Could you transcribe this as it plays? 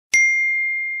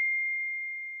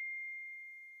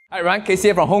Hi everyone, Casey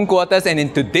here from Home Quarters, and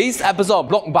in today's episode of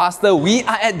BlkBuster, we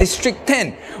are at District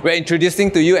 10. We're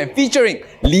introducing to you and featuring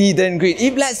Leedon Green.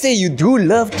 If let's say you do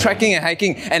love trekking and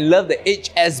hiking and love the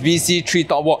HSBC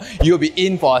treetop walk, you'll be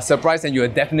in for a surprise and you'll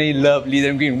definitely love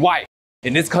Leedon Green. Why?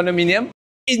 In this condominium,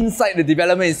 inside the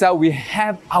development itself, we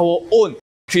have our own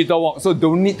treetop walk, so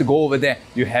don't need to go over there.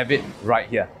 You have it right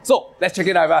here. So let's check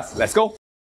it out with us. Let's go.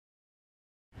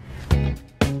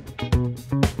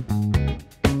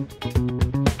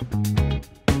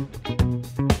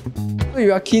 If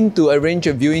you are keen to arrange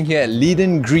a viewing here at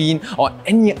Leedon Green or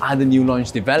any other new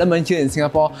launch development here in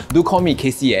Singapore, do call me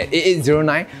Casey at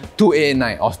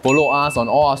 8809-2889 or follow us on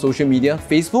all our social media,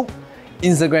 Facebook,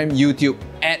 Instagram, YouTube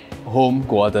at Home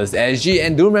Quarters SG,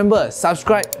 and do remember,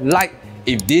 subscribe, like,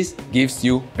 if this gives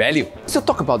you value. So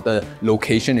talk about the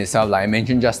location itself. Like I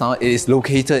mentioned just now, it is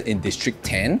located in District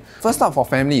 10. First up, for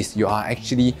families, you are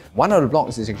actually, one of the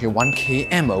blocks is actually 1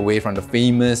 km away from the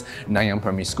famous Nanyang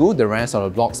Primary School. The rest of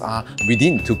the blocks are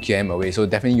within 2 km away. So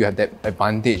definitely you have that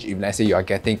advantage if let's say you are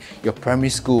getting your primary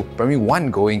school, primary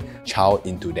 1 going child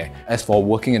into there. As for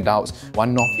working adults,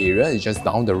 One North area is just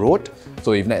down the road.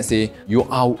 So if let's say you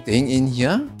are staying in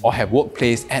here or have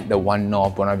workplace at the One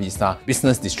North Buona Vista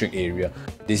Business District area,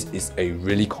 this is a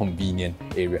really convenient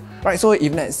area. Right, so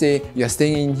if let's say you're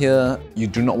staying in here, you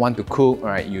do not want to cook,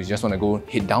 right, you just want to go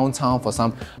hit downtown for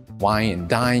some wine and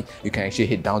dine, you can actually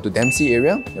head down to Dempsey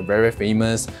area, the very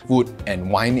famous food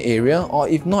and wine area, or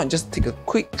if not, just take a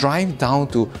quick drive down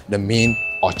to the main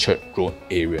Orchard Road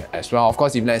area as well. Of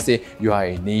course, if let's say you are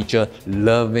a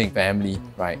nature-loving family,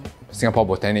 right, Singapore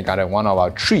Botanic Garden, one of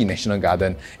our 3 national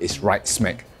gardens, is right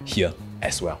smack here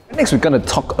as well. Next, we're going to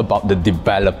talk about the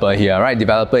developer here, right?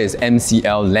 Developer is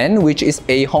MCL Land, which is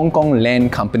a Hong Kong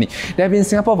land company. They have been in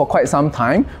Singapore for quite some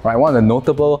time, right? One of the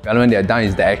notable development they have done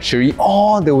is the actuary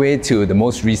all the way to the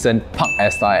most recent Park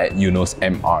Astar at Eunos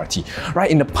MRT. Right,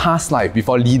 in the past life,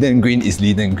 before Leedon Green is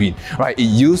Leedon Green, right? It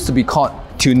used to be called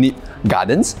Tulip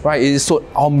Gardens, right? It is sold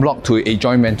en bloc to a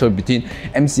joint venture between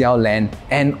MCL Land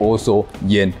and also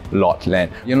Yanlord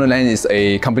Land. Yanlord Land is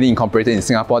a company incorporated in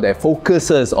Singapore that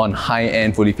focuses on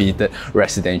high-end, fully fitted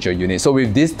residential units. So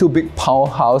with these 2 big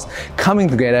powerhouses coming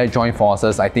together, join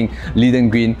forces, I think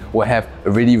Leedon Green will have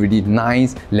a really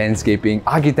nice landscaping,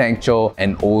 architecture,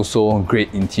 and also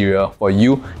great interior for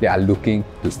you that are looking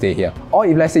to stay here. Or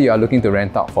if let's say you are looking to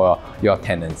rent out for your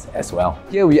tenants as well.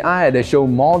 Here we are at the show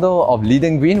model of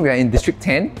Leedon Green. We are in District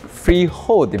 10,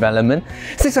 freehold development,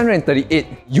 638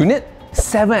 unit,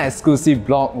 7 exclusive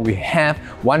block. We have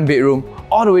 1 bedroom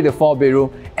all the way to 4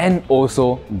 bedroom and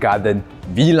also garden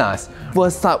villas.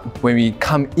 First up, when we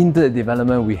come into the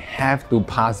development, we have to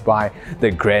pass by the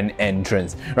grand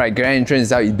entrance. Right, grand entrance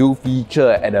itself, you do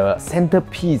feature at the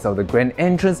centerpiece of the grand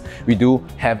entrance, we do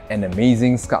have an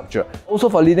amazing sculpture. Also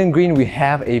for Leedon Green, we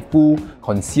have a full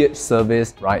concierge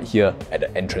service right here at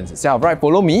the entrance itself. Right,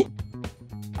 follow me.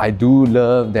 I do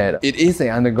love that it is an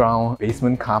underground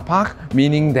basement car park,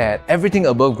 meaning that everything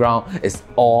above ground is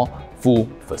all full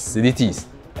facilities.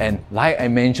 And like I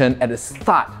mentioned at the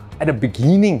start, at the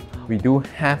beginning, we do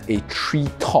have a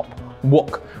treetop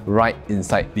walk right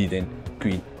inside Leedon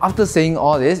Green. After saying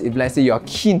all this, if let's say you're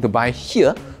keen to buy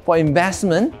here for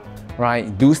investment,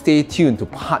 right, do stay tuned to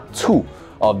part 2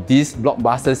 of this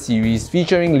BlkBuster series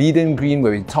featuring Leedon Green,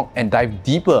 where we talk and dive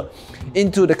deeper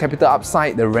into the capital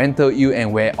upside, the rental yield,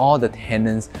 and where all the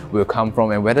tenants will come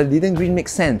from, and whether Leedon Green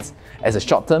makes sense as a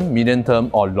short-term,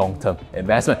 medium-term, or long-term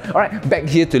investment. Alright, back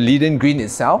here to Leedon Green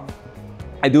itself.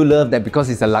 I do love that because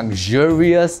it's a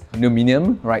luxurious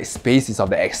condominium, right? Space is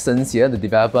of the essence here. The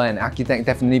developer and architect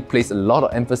definitely place a lot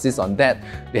of emphasis on that.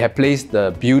 They have placed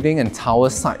the building and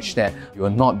towers such that you will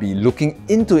not be looking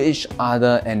into each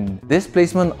other, and this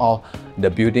placement of the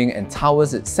building and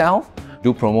towers itself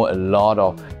do promote a lot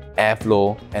of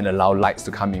airflow and allow lights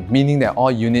to come in, meaning that all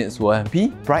units will be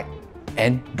bright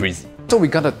and breezy. So we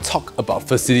gotta talk about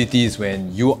facilities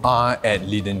when you are at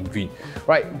Leedon Green.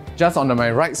 Right, just on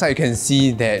my right side, you can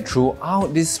see that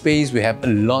throughout this space, we have a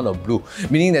lot of blue,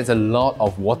 meaning there's a lot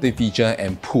of water feature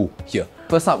and pool here.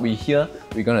 First up, we're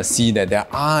gonna see that there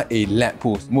are a lap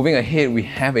pools. Moving ahead, we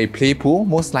have a play pool.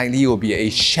 Most likely it will be a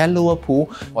shallower pool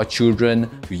for children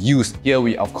to use. Here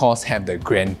we of course have the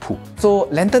grand pool. So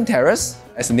lantern terrace,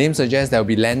 as the name suggests, there will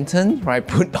be lantern, right,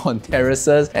 put on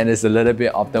terraces, and there's a little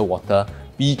bit of the water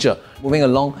feature. Moving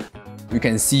along, you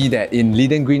can see that in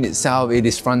Leedon Green itself, it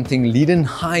is fronting Leedon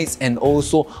Heights and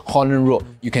also Holland Road.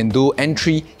 You can do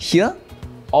entry here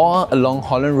or along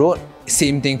Holland Road.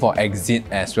 Same thing for exit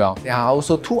as well. There are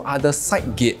also 2 other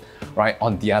side gates right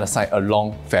on the other side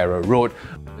along Farrer Road.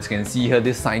 As you can see here,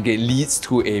 this side gate leads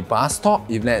to a bus stop.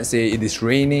 If let's say it is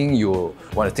raining, you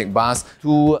want to take bus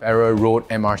to Farrer Road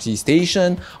MRT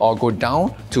station or go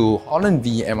down to Holland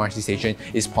MRT station,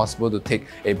 it's possible to take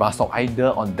a bus stop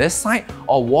either on this side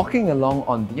or walking along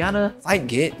on the other side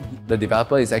gate. The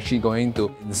developer is actually going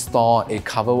to install a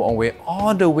cover walkway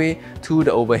all the way to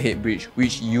the overhead bridge,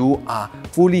 which you are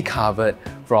fully covered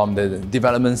from the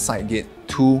development side gate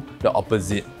to the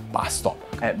opposite bus stop.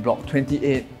 At Block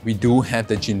 28, we do have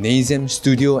the gymnasium,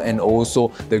 studio, and also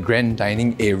the grand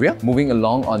dining area. Moving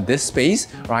along on this space,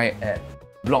 right at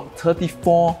Block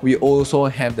 34, we also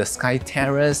have the Sky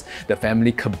Terrace, the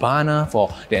family cabana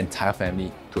for the entire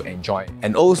family to enjoy.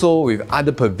 And also with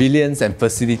other pavilions and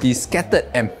facilities scattered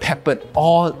and peppered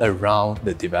all around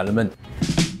the development.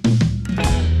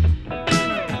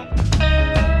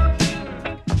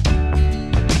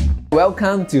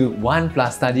 Welcome to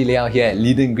 1+ study layout here at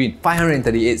Leedon Green,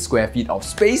 538 square feet of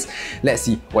space. Let's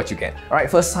see what you get.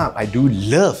 Alright, first up, I do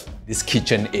love this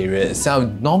kitchen area itself.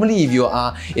 Normally, if you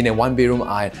are in a 1-bedroom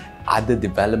or other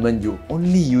development, you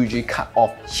only usually cut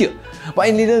off here. But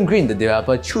in Leedon Green, the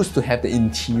developer chose to have the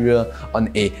interior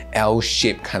on a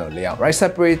L-shaped kind of layout, right?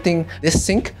 Separating this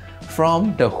sink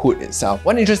from the hood itself.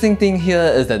 One interesting thing here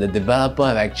is that the developer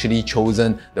have actually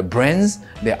chosen the brands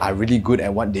that are really good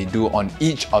at what they do on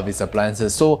each of its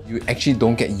appliances, so you actually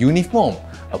don't get uniform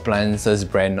appliances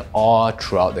brand all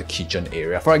throughout the kitchen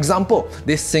area. For example,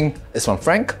 this sink is from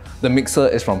Frank, the mixer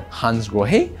is from Hans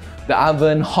Grohe, the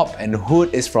oven, hob and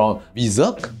hood is from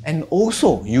Berserk, and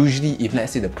also usually if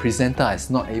let's say the presenter is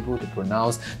not able to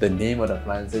pronounce the name of the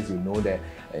appliances, you know that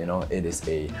it is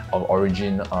of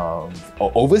origin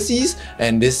overseas,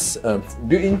 and this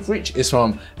built-in fridge is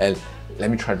from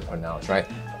let me try to pronounce, right?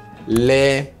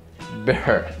 Le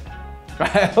Bear.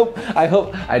 I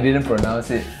hope I didn't pronounce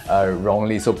it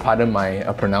wrongly, so pardon my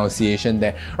pronunciation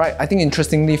there. Right, I think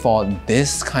interestingly for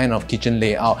this kind of kitchen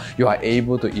layout, you are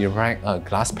able to erect a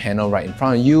glass panel right in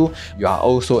front of you. You are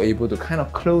also able to kind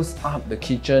of close up the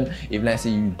kitchen if let's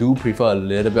say you do prefer a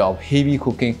little bit of heavy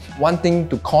cooking. One thing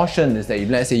to caution is that if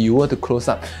let's say you were to close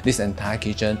up this entire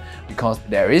kitchen, because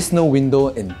there is no window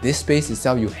in this space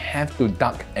itself, you have to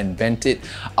duct and vent it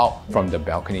out from the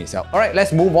balcony itself. Alright,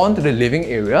 let's move on to the living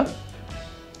area.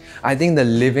 I think the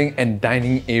living and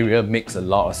dining area makes a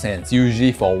lot of sense.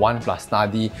 Usually for 1+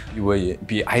 study, you will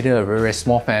be either a very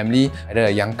small family, either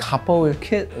a young couple with a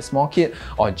kid, a small kid,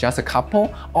 or just a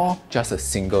couple, or just a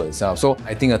single itself. So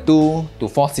I think a 2 to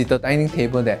 4-seater dining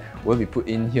table that will be put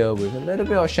in here with a little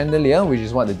bit of chandelier, which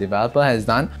is what the developer has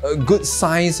done. A good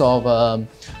size of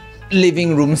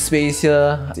living room space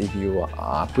here. If you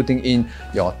are putting in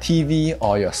your TV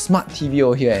or your smart TV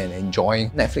over here and enjoying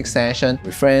Netflix session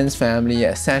with friends, family,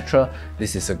 etc.,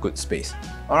 this is a good space.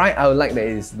 Alright, I would like that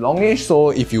it's longish, so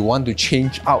if you want to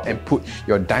change out and put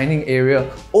your dining area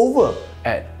over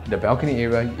at the balcony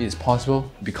area, it is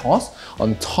possible because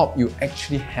on top you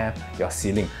actually have your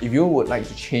ceiling. If you would like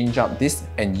to change out this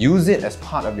and use it as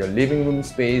part of your living room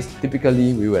space,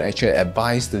 typically we would actually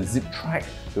advise the zip track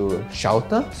to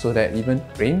shelter so that even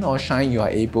rain or shine, you are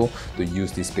able to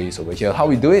use this space over here. How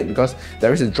we do it, because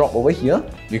there is a drop over here,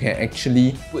 you can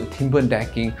actually put timber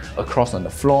decking across on the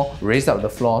floor, raise up the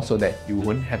floor so that you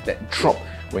wouldn't have that drop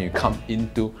when you come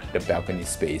into the balcony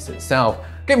space itself.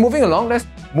 Okay, moving along, let's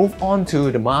move on to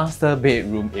the master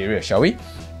bedroom area, shall we?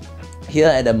 Here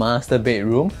at the master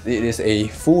bedroom, it is a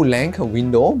full-length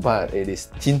window, but it is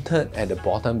tinted at the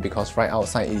bottom because right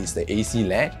outside it is the AC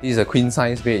latch. This is a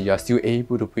queen-size bed. You are still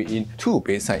able to put in 2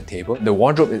 bedside tables. The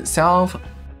wardrobe itself,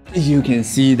 you can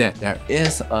see that there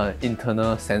is an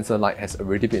internal sensor light has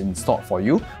already been installed for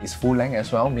you. It's full length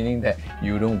as well, meaning that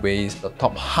you don't waste the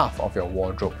top half of your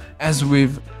wardrobe. As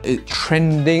with it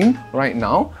trending right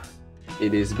now,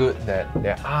 it is good that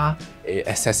there are an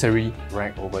accessory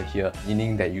rack over here,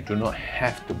 meaning that you do not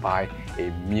have to buy a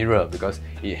mirror because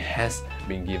it has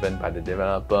been given by the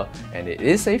developer and it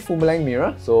is a full-length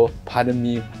mirror, so pardon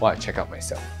me while I check out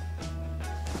myself.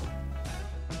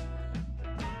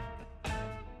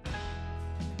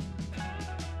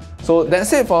 So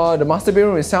that's it for the master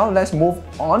bedroom itself. Let's move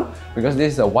on because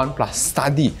this is a 1+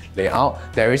 study layout.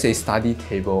 There is a study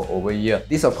table over here.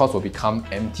 This of course will become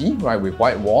empty, right, with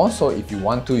white walls. So if you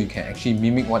want to, you can actually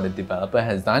mimic what the developer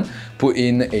has done. Put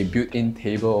in a built-in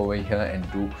table over here and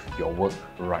do your work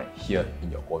right here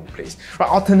in your own place. Right,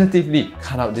 alternatively,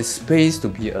 cut out this space to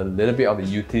be a little bit of a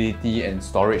utility and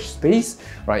storage space,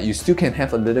 right? You still can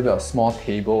have a little bit of small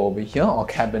table over here or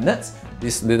cabinets.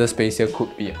 This little space here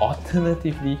could be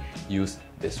alternatively used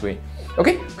this way.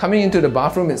 Okay, coming into the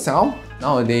bathroom itself,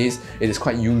 nowadays it is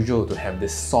quite usual to have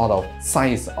this sort of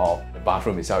size of the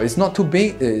bathroom itself. It's not too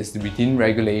big, it's within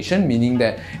regulation, meaning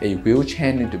that a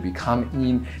wheelchair need to be come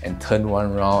in and turn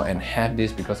one round and have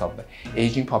this because of the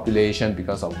aging population,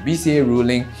 because of BCA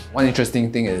ruling. One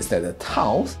interesting thing is that the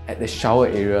tiles at the shower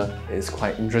area is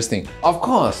quite interesting. Of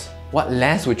course, what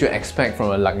less would you expect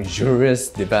from a luxurious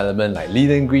development like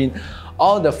Leedon Green?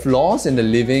 All the floors in the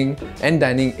living and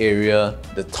dining area,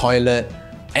 the toilet,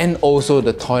 and also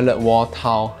the toilet wall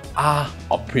tile are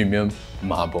of premium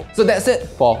marble. So that's it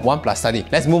for 1+ study.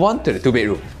 Let's move on to the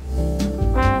 2-bedroom.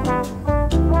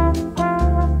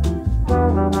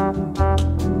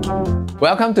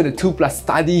 Welcome to the 2+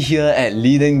 study here at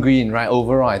Leedon Green. Right,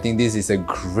 overall, I think this is a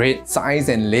great size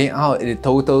and layout. The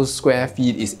total square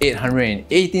feet is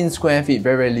 818 square feet,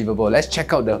 very, very livable. Let's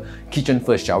check out the kitchen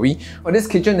first, shall we? For this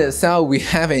kitchen itself, we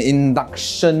have an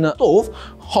induction stove,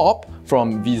 hob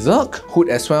from Vizerk, hood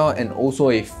as well, and also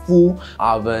a full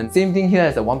oven. Same thing here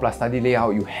as the 1+ study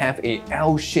layout, you have a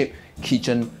L-shaped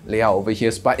kitchen layout over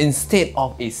here, but instead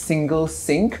of a single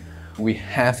sink, we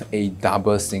have a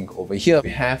double sink over here. We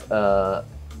have I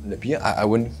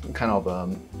wouldn't kind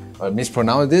of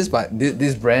mispronounce this, but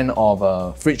this brand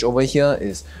of fridge over here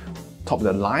is top of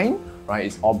the line. Right,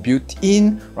 it's all built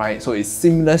in, right? So it's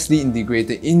seamlessly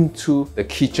integrated into the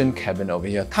kitchen cabinet over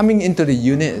here. Coming into the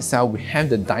unit itself, we have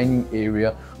the dining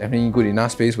area. Definitely good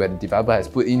enough space where the developer has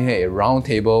put in here a round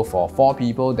table for 4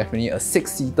 people. Definitely a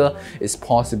 6-seater is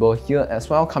possible here as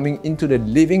well. Coming into the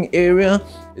living area,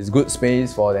 it's good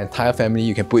space for the entire family.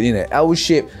 You can put in an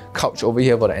L-shaped couch over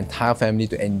here for the entire family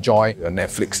to enjoy your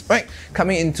Netflix. Right,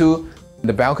 coming into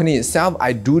the balcony itself,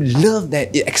 I do love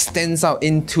that it extends out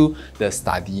into the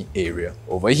study area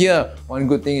over here. One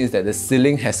good thing is that the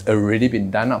ceiling has already been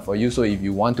done up for you, so if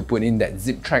you want to put in that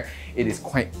zip track, it is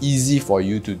quite easy for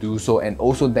you to do so, and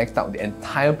also decked out the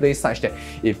entire place such that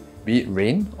if be it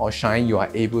rain or shine, you are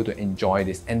able to enjoy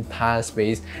this entire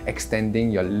space, extending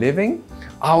your living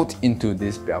out into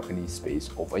this balcony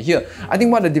space over here. I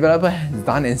think what the developer has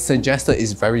done and suggested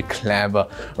is very clever,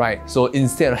 right? So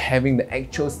instead of having the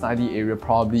actual study area,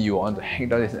 probably you want to hang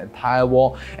down this entire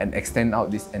wall and extend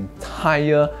out this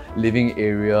entire living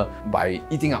area by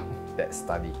eating up that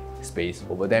study space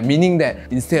over there, meaning that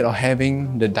instead of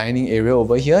having the dining area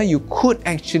over here, you could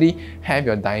actually have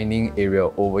your dining area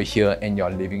over here and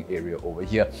your living area over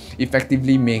here,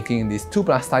 effectively making this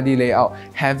 2+ study layout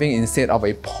having, instead of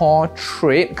a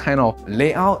portrait kind of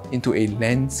layout, into a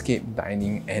landscape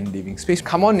dining and living space.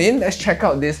 Come on in, let's check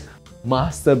out this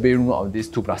master bedroom of this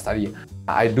 2+ study.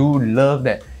 I do love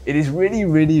that it is really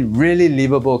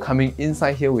livable. Coming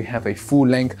inside here, we have a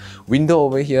full-length window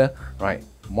over here, right?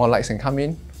 More lights can come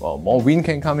in, or more wind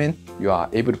can come in. You are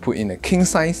able to put in a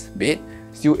king-size bed,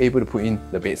 still able to put in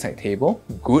the bedside table,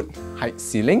 good height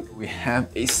ceiling. We have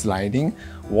a sliding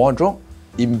wardrobe,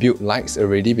 inbuilt lights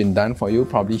already been done for you,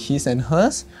 probably his and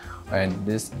hers. And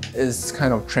this is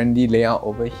kind of trendy layout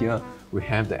over here. We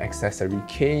have the accessory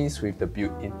case with the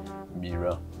built-in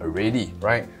mirror already,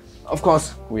 right? Of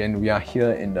course, when we are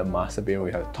here in the master bedroom,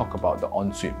 we have to talk about the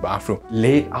ensuite bathroom,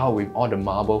 laid out with all the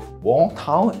marble wall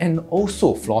tile and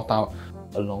also floor tile,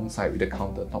 alongside with the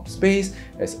countertop space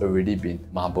has already been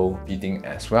marble fitting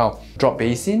as well. Drop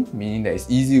basin, meaning that it's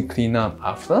easy to clean up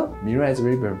after. Mirror has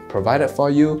already been provided for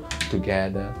you,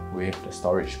 together with the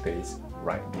storage space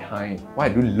right behind.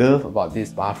 What I do love about this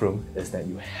bathroom is that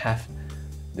you have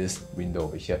this window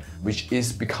over here, which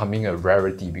is becoming a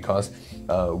rarity, because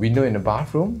window in the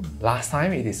bathroom, last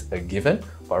time it is a given,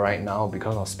 but right now,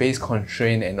 because of space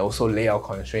constraint and also layout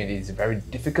constraint, it is very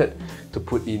difficult to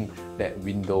put in that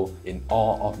window in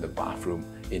all of the bathroom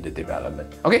in the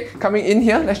development. Okay, coming in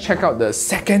here, let's check out the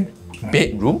second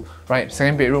bedroom, right?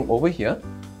 Second bedroom over here,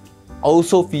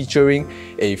 also featuring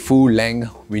a full-length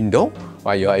window,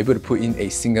 right? You're able to put in a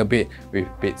single bed with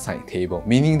bedside table,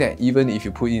 meaning that even if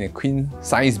you put in a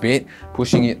queen-size bed,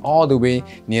 pushing it all the way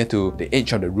near to the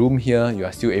edge of the room here, you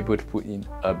are still able to put in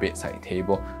a bedside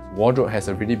table. Wardrobe has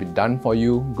already been done for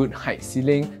you, good height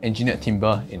ceiling, engineered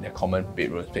timber in the common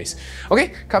bedroom space.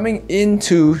 Okay, coming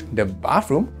into the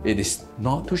bathroom, it is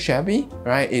not too shabby,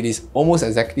 right? It is almost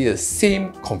exactly the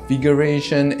same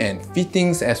configuration and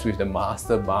fittings as with the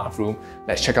master bathroom.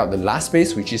 Let's check out the last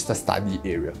space, which is the study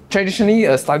area. Traditionally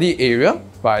a study area,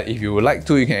 but if you would like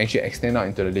to, you can actually extend out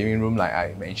into the living room like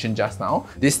I mentioned just now.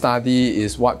 This study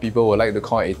is what people would like to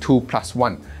call a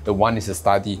 2+1. The one is a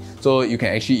study. So you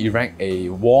can actually erect a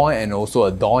wall and also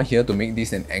a door here to make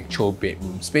this an actual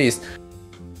bedroom space.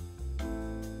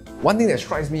 One thing that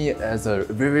strikes me as a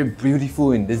very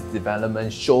beautiful in this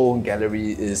development show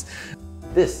gallery is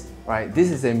this, right? This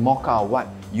is a mock-up of what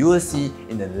you will see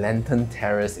in the Lantern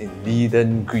Terrace in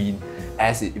Leedon Green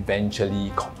as it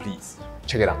eventually completes.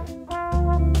 Check it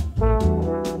out.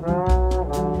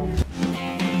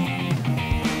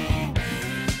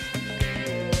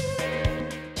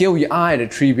 Here we are at a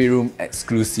 3-bedroom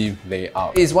exclusive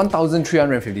layout. It's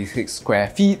 1,356 square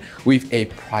feet with a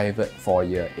private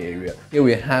foyer area. Here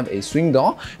we have a swing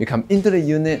door. You come into the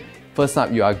unit. First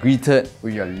up, you are greeted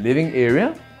with your living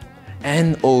area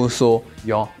and also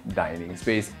your dining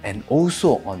space. And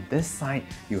also on this side,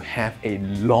 you have a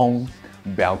long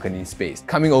balcony space.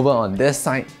 Coming over on this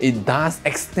side, it does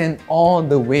extend all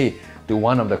the way to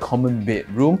one of the common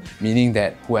bedroom, meaning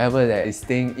that whoever that is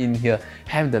staying in here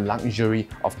have the luxury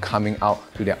of coming out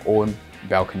to their own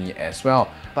balcony as well.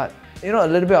 But you know, a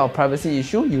little bit of privacy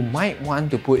issue, you might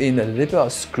want to put in a little bit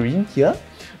of screen here,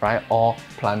 right, or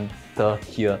planter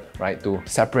here, right, to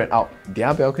separate out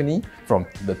their balcony from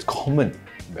the common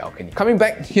balcony. Coming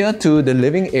back here to the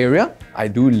living area, I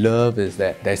do love is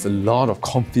that there's a lot of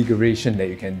configuration that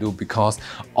you can do, because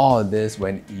all of this,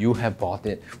 when you have bought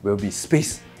it, will be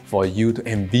space for you to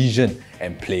envision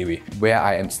and play with. Where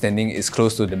I am standing is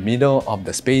close to the middle of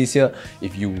the space here.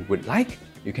 If you would like,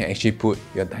 you can actually put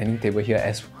your dining table here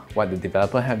as what the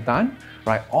developer have done,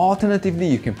 right? Alternatively,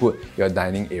 you can put your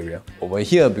dining area over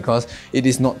here because it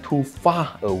is not too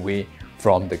far away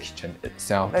from the kitchen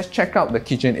itself. Let's check out the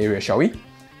kitchen area, shall we?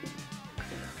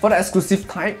 For the exclusive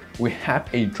type, we have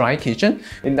a dry kitchen,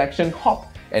 induction hob,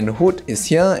 and the hood is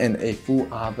here, and a full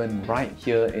oven right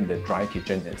here in the dry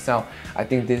kitchen itself. I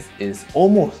think this is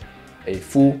almost a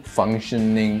full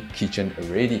functioning kitchen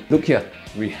already. Look here,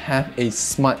 we have a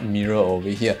smart mirror over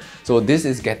here. So this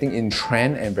is getting in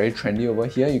trend and very trendy over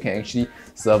here. You can actually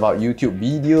serve out YouTube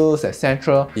videos,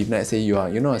 etc. If let's say you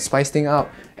are, spice thing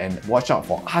up and watch out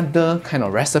for other kind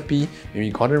of recipe,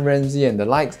 maybe Gordon Ramsay and the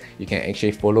likes, you can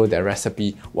actually follow that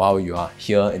recipe while you are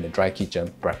here in the dry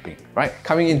kitchen prepping, right?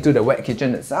 Coming into the wet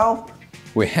kitchen itself,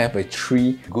 we have a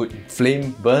 3 good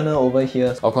flame burner over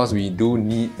here. Of course, we do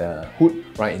need the hood,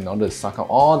 right, in order to suck up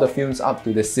all the fumes up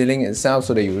to the ceiling itself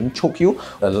so that you won't choke you.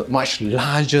 A much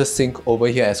larger sink over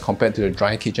here as compared to the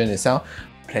dry kitchen itself.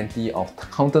 Plenty of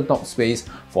countertop space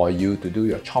for you to do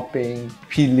your chopping,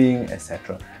 peeling,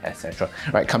 etc, etc.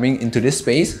 Right, coming into this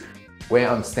space, where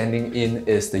I'm standing in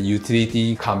is the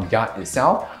utility cum yard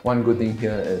itself. One good thing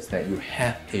here is that you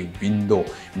have a window,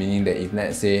 meaning that if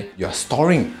let's say you're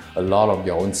storing a lot of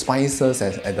your own spices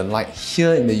at the light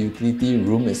here in the utility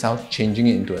room itself, changing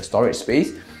it into a storage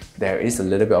space, there is a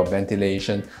little bit of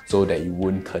ventilation so that you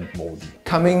wouldn't turn moldy.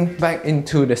 Coming back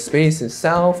into the space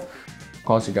itself, of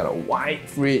course you got a wide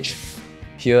fridge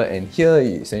here and here.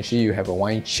 Essentially you have a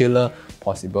wine chiller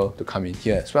possible to come in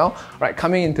here as well. Right,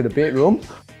 coming into the bedroom,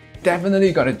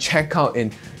 definitely got to check out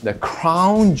in the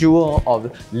crown jewel of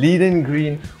Leedon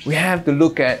Green. We have to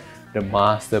look at the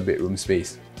master bedroom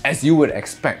space. As you would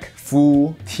expect,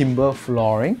 full timber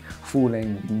flooring, full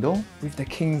length window with the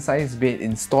king size bed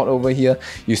installed over here.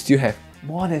 You still have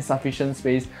more than sufficient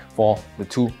space for the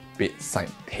 2 bedside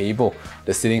table.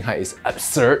 The ceiling height is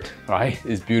absurd, right?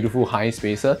 It's beautiful high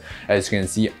spacer. As you can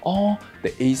see, all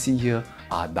the AC here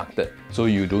are ducted, so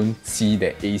you don't see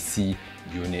the AC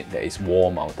unit that is wall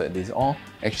mounted. This is all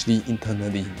actually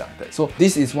internally ducted. So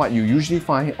this is what you usually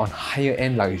find on higher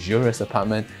end luxurious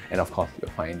apartment, and of course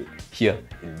you'll find it here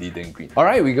in Leedon Green.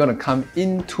 Alright, we're gonna come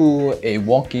into a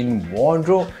walk-in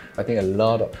wardrobe. I think a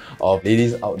lot of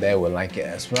ladies out there will like it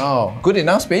as well. Good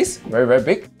enough space, very, very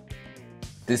big.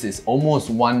 This is almost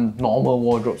one normal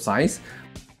wardrobe size.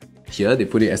 Here they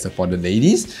put it as for the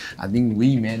ladies. I think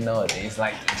we men nowadays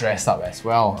like to dress up as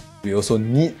well. We also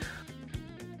need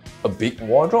a big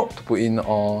wardrobe to put in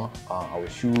all our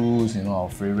shoes, our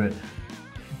favorite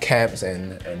caps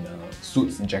and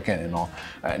suits and jacket and all.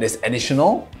 There's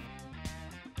additional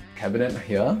cabinet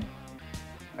here,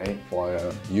 right,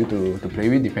 for you to play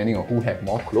with depending on who have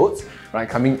more clothes. Right,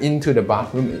 coming into the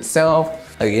bathroom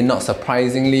itself, again, not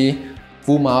surprisingly,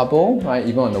 full marble, right?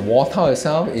 Even on the wall tile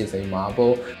itself is a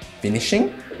marble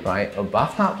finishing. Right, a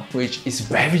bathtub, which is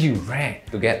very rare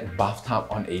to get bathtub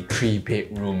on a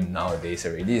 3-bedroom nowadays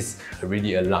already. It's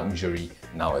already a luxury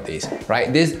nowadays,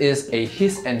 right? This is a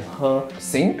his and her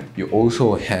sink. You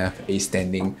also have a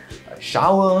standing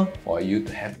shower for you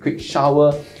to have quick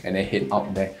shower and then head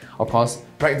out there. Of course,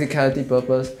 practicality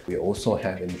purpose, we also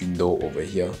have a window over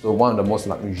here. So one of the most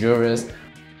luxurious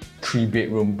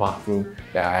 3-bedroom bathroom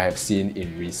that I have seen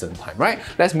in recent time, right?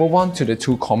 Let's move on to the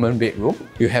 2 common bedroom.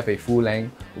 You have a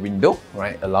full-length window,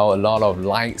 right? Allow a lot of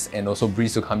lights and also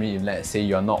breeze to come in if let's say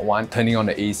you're not one turning on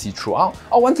the AC throughout.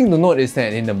 One thing to note is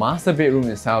that in the master bedroom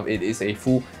itself, it is a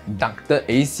full ducted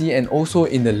AC, and also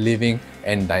in the living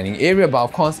and dining area. But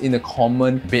of course, in the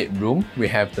common bedroom, we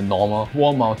have the normal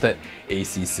wall-mounted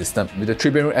AC system. With the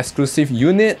 3-bedroom exclusive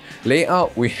unit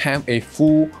layout, we have a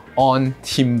full on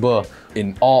timber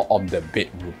in all of the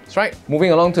bedrooms, right?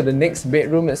 Moving along to the next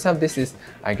bedroom itself, this is,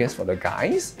 I guess, for the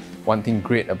guys. One thing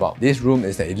great about this room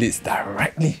is that it leads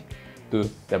directly to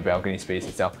the balcony space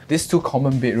itself. This two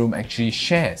common bedroom actually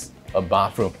shares a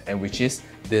bathroom, and which is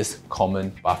this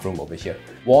common bathroom over here.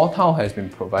 Wall tile has been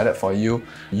provided for you.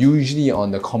 Usually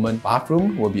on the common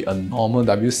bathroom will be a normal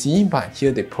WC, but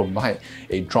here they provide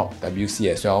a drop WC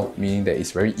as well, meaning that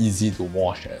it's very easy to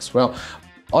wash as well.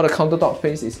 All the countertop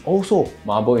space is also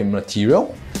marble in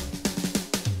material.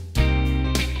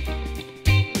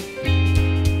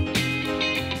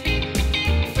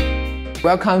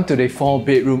 Welcome to the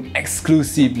 4-bedroom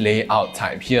exclusive layout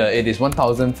type. Here it is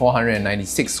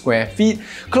 1,496 square feet,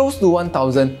 close to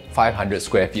 1,500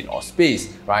 square feet of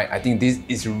space, right? I think this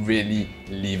is really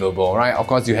livable, right? Of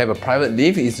course, you have a private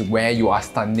lift, is where you are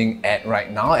standing at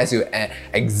right now. As you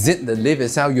exit the lift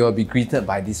itself, you will be greeted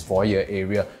by this foyer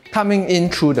area. Coming in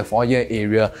through the foyer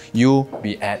area, you'll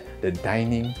be at the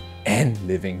dining and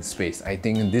living space. I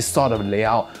think this sort of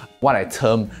layout, what I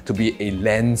term to be a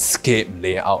landscape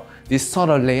layout. This sort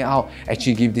of layout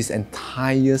actually gives this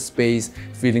entire space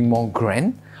feeling more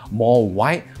grand, more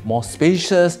wide, more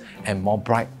spacious, and more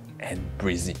bright and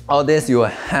breezy. Out this, you will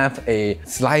have a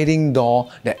sliding door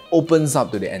that opens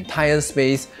up to the entire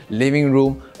space. Living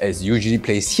room is usually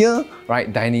placed here,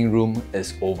 right? Dining room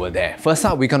is over there. First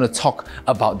up, we're going to talk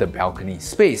about the balcony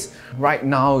space. Right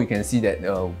now, you can see that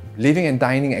living and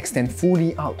dining extend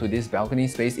fully out to this balcony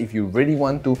space. If you really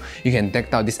want to, you can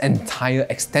deck out this entire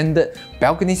extended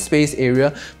balcony space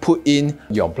area, put in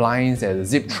your blinds as a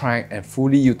zip track, and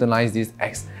fully utilize this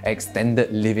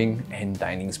extended living and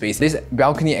dining space. This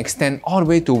balcony extends all the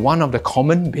way to one of the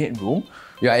common bedroom.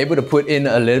 You are able to put in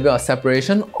a little bit of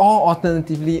separation, or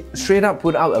alternatively, straight up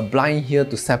put out a blind here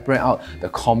to separate out the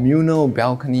communal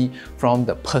balcony from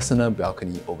the personal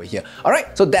balcony over here.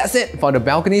 Alright, so that's it for the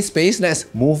balcony space.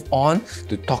 Let's move on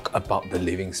to talk about the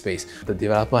living space. The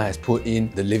developer has put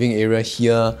in the living area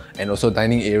here and also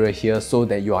dining area here so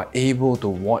that you are able to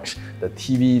watch the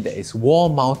TV that is wall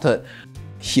mounted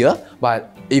here.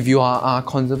 But if you are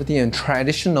conservative and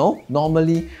traditional,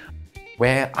 normally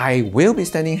where I will be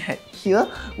standing at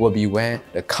here will be where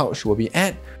the couch will be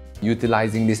at,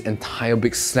 utilizing this entire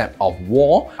big slab of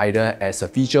wall, either as a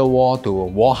feature wall to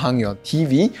wall hang your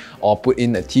TV, or put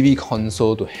in a TV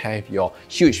console to have your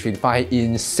huge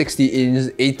 55-inch,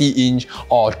 60-inch, 80-inch,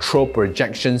 or throw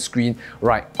projection screen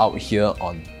right out here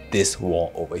on this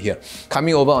wall over here.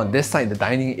 Coming over on this side, the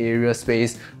dining area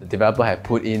space, the developer have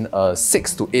put in a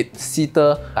 6 to 8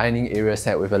 seater dining area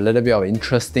set with a little bit of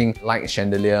interesting light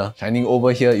chandelier shining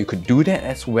over here. You could do that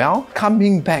as well.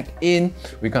 Coming back in,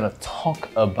 we're gonna talk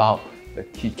about the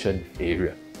kitchen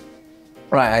area.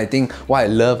 Right, I think what I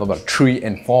love about 3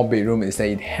 and 4 bedroom is that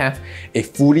it have a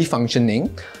fully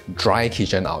functioning dry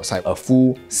kitchen outside, a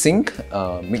full sink,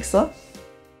 mixer,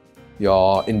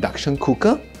 your induction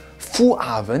cooker, full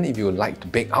oven if you would like to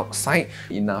bake outside,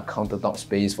 enough countertop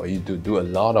space for you to do a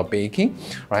lot of baking.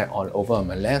 Right, over on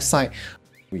my left side,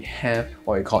 we have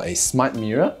what we call a smart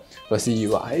mirror. Firstly,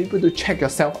 you are able to check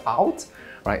yourself out.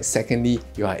 Right, secondly,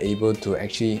 you are able to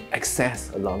actually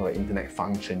access a lot of internet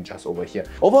function just over here.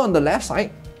 Over on the left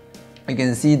side, you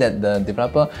can see that the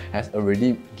developer has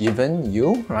already given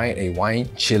you, right, a wine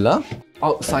chiller.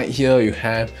 Outside here, you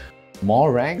have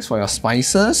more racks for your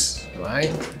spices,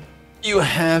 right? You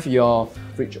have your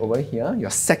fridge over here,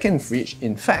 your second fridge.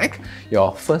 In fact,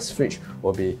 your first fridge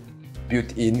will be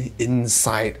built in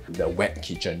inside the wet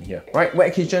kitchen here. Right,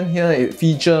 wet kitchen here, it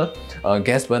features a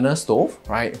gas burner stove,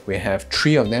 right? We have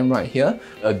 3 of them right here,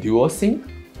 a dual sink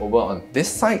over on this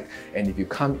side. And if you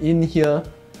come in here,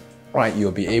 right,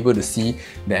 you'll be able to see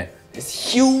that this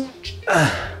huge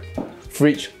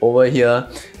fridge over here,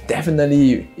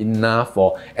 definitely enough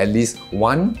for at least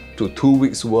 1 to 2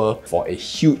 weeks worth for a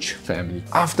huge family.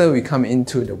 After we come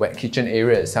into the wet kitchen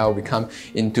area itself, we come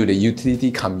into the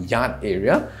utility cum yard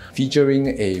area,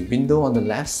 featuring a window on the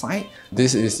left side.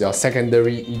 This is your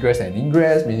secondary egress and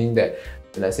ingress, meaning that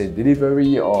let's say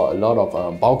delivery or a lot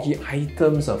of bulky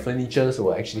items or furniture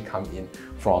will actually come in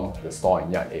from the store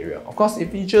and yard area. Of course,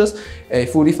 it features a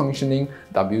fully functioning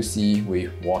WC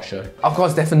with washer. Of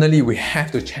course, definitely we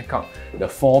have to check out the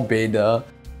 4-bedder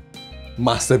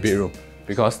master bedroom,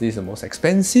 because this is the most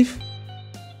expensive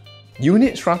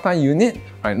unit, strata unit,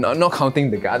 right? Not counting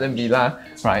the garden villa,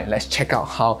 right? Let's check out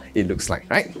how it looks like,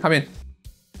 right? Come in.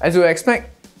 As you would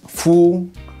expect, full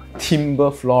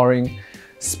timber flooring.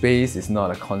 Space is not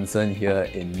a concern here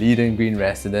in Leedon Green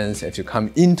residence. If you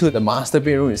come into the master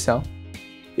bedroom itself,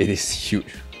 it is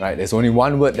huge, right? There's only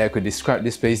one word that could describe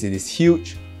this place. It is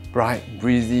huge, bright,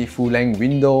 breezy, full-length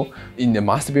window. In the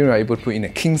master bedroom, you're able to put in a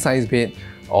king-size bed.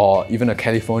 or even a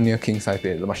California king-size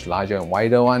bed, a much larger and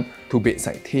wider one, 2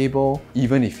 bedside table.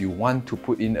 Even if you want to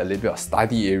put in a little bit of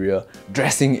study area,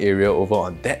 dressing area over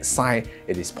on that side,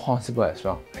 it is possible as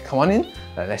well. Come on in,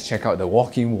 let's check out the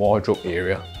walk-in wardrobe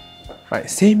area. Right,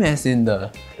 same as in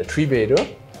the 3-bedroom,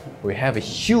 we have a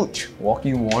huge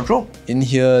walk-in wardrobe. In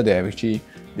here, this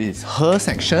is her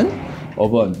section.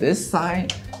 Over on this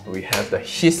side, we have the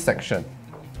his section,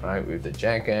 right, with the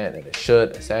jacket and the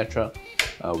shirt, etc.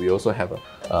 We also have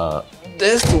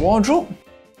this wardrobe.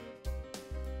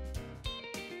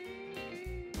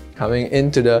 Coming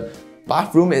into the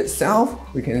bathroom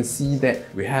itself, we can see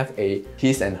that we have a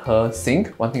his and her sink.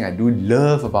 One thing I do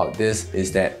love about this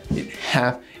is that it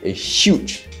have a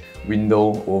huge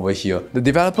window over here. The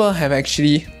developer have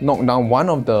actually knocked down one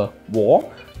of the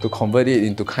wall to convert it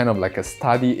into kind of like a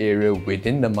study area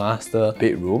within the master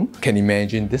bedroom. Can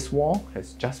imagine this wall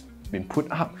has just been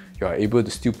put up. You are able to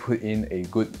still put in a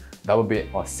good double bed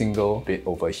or single bed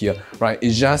over here, right?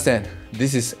 It's just that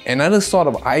this is another sort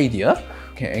of idea.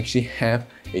 You can actually have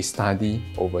a study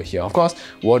over here. Of course,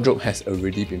 wardrobe has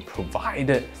already been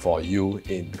provided for you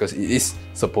because it is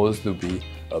supposed to be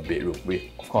a bedroom.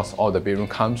 Of course, all the bedroom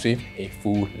comes with a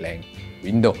full length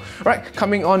window. Right,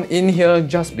 coming on in here,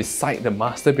 just beside the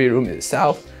master bedroom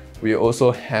itself, we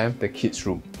also have the kids'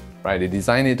 room. Right, they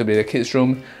designed it to be the kids'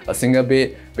 room, a single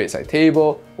bed, bedside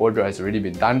table, wardrobe has already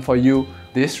been done for you.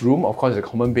 This room, of course, is a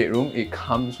common bedroom. It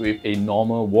comes with a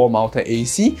normal wall-mounted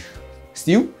AC.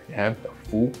 Still, you have the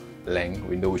full length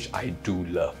window, which I do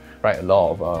love. Right, a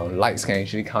lot of lights can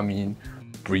actually come in,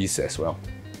 breeze as well.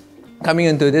 Coming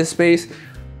into this space,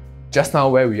 just now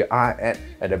where we are at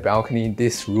the balcony,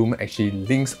 this room actually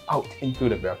links out into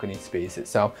the balcony space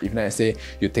itself. If let's say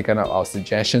you've taken up our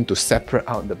suggestion to separate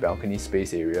out the balcony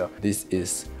space area, this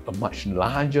is a much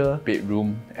larger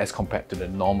bedroom as compared to the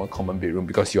normal common bedroom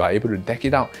because you are able to deck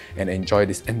it out and enjoy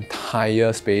this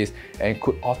entire space, and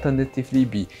could alternatively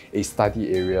be a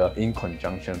study area in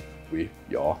conjunction with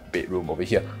your bedroom over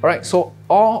here. Alright, so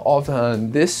all of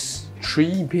this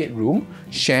 3-bedroom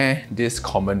share this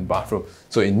common bathroom.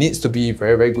 So it needs to be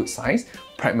very good size.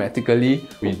 Pragmatically,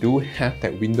 we do have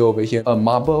that window over here, a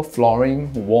marble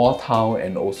flooring, wall tile,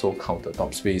 and also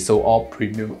countertop space. So all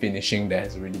premium finishing that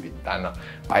has really been done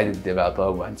by the developer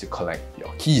once you collect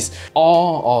your keys.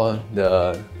 All of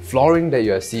the flooring that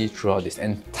you see throughout this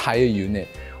entire unit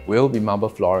will be marble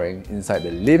flooring. Inside the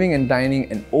living and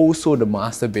dining and also the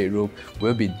master bedroom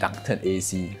will be ducted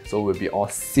AC. So will be all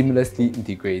seamlessly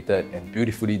integrated and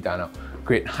beautifully done out.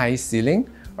 Great high ceiling,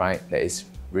 right? That is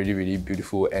really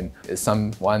beautiful, and it's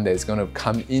someone that's going to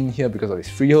come in here because of its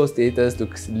freehold status to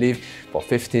live for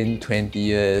 15-20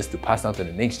 years to pass on to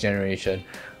the next generation.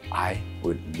 I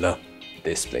would love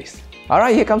this place.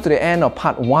 Alright, here comes to the end of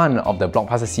part 1 of the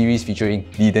BlkBuster series featuring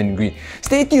Leedon Green.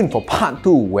 Stay tuned for part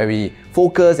 2 where we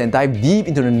focus and dive deep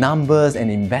into the numbers and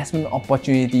investment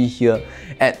opportunity here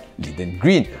at Leedon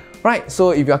Green. Right, so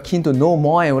if you are keen to know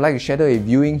more and would like to schedule a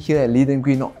viewing here at Leedon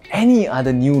Green or any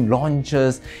other new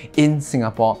launches in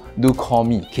Singapore, do call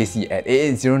me, KC, at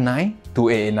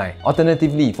 8809-2889.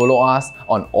 Alternatively, follow us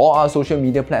on all our social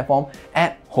media platforms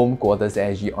at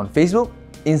HomeQuarters.sg on Facebook,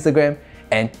 Instagram,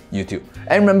 and YouTube.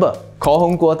 And remember, call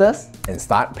Home Quarters and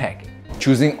start packing.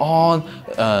 Choosing all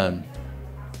of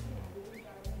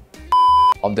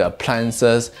the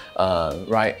appliances,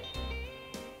 right?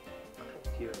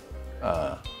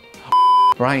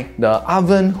 Right, the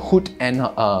oven, hood, and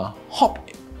hob,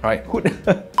 right? Hood.